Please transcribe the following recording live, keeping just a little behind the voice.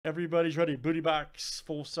Everybody's ready. Booty box,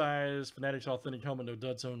 full size, Fanatics authentic helmet, no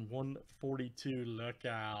dud zone, 142. Look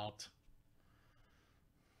out.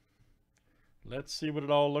 Let's see what it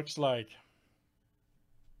all looks like.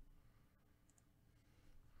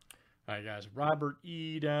 All right, guys. Robert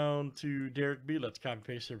E down to Derek B. Let's copy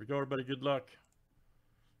paste. Here we go, everybody. Good luck.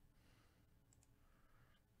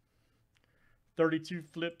 32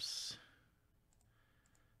 flips.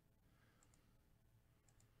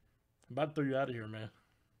 I'm about to throw you out of here, man.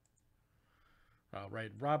 All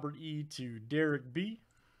right, Robert E to Derek B.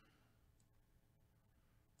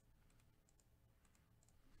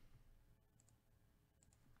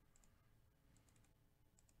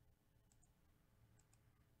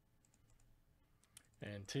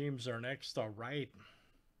 And teams are next. All right.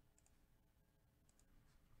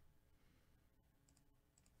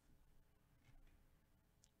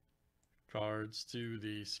 Cards to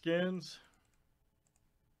the skins.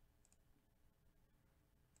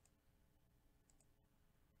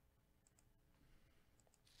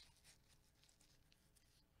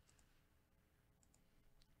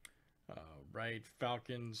 All right,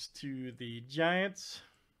 Falcons to the Giants.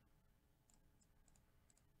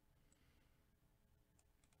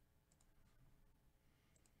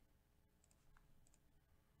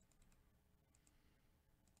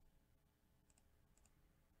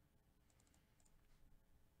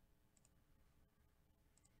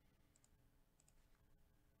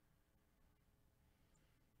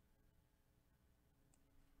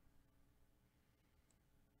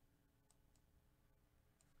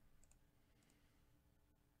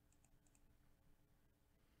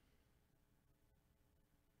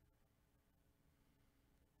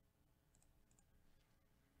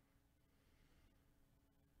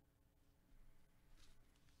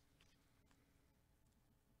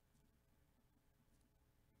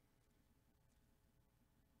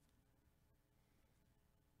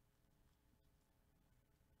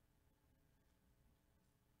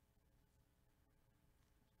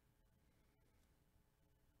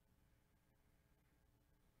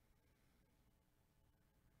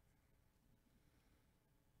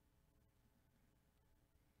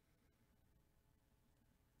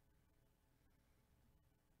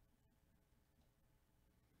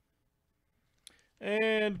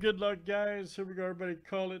 And good luck, guys. Here we go, everybody.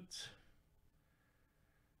 Call it.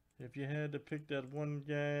 If you had to pick that one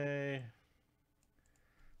guy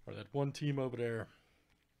or that one team over there.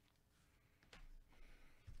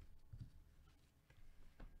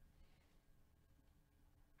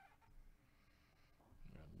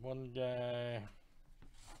 That one guy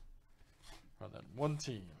or that one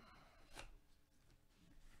team.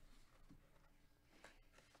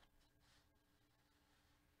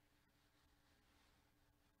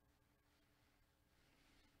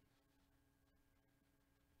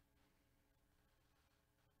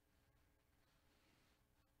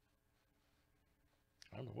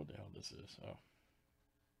 I don't know what the hell this is. Oh.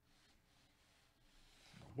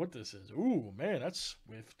 What this is. Ooh, man, that's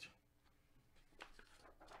Swift.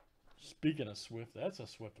 Speaking of Swift, that's a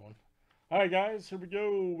Swift one. All right, guys, here we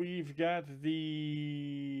go. We've got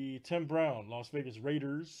the Tim Brown, Las Vegas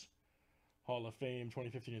Raiders, Hall of Fame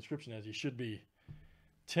 2015 inscription, as he should be.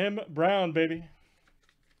 Tim Brown, baby.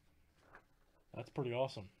 That's pretty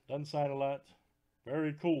awesome. Doesn't sign a lot.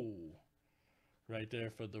 Very cool. Right there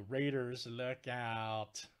for the Raiders. Look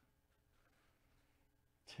out.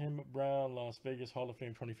 Tim Brown, Las Vegas Hall of Fame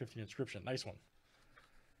 2015 inscription. Nice one.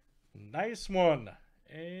 Nice one.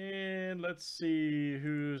 And let's see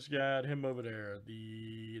who's got him over there.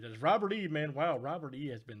 There's Robert E, man. Wow, Robert E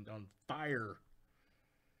has been on fire.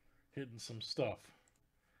 Hitting some stuff.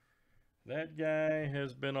 That guy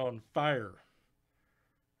has been on fire.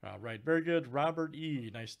 All right, very good. Robert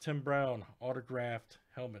E. Nice Tim Brown autographed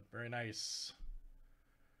helmet. Very nice.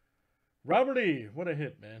 Robert E. What a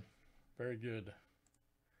hit, man. Very good.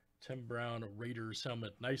 Tim Brown Raiders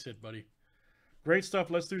helmet. Nice hit, buddy. Great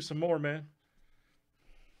stuff. Let's do some more, man.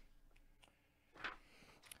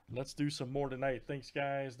 Let's do some more tonight. Thanks,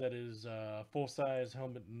 guys. That is full-size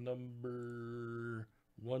helmet number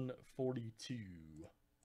 142.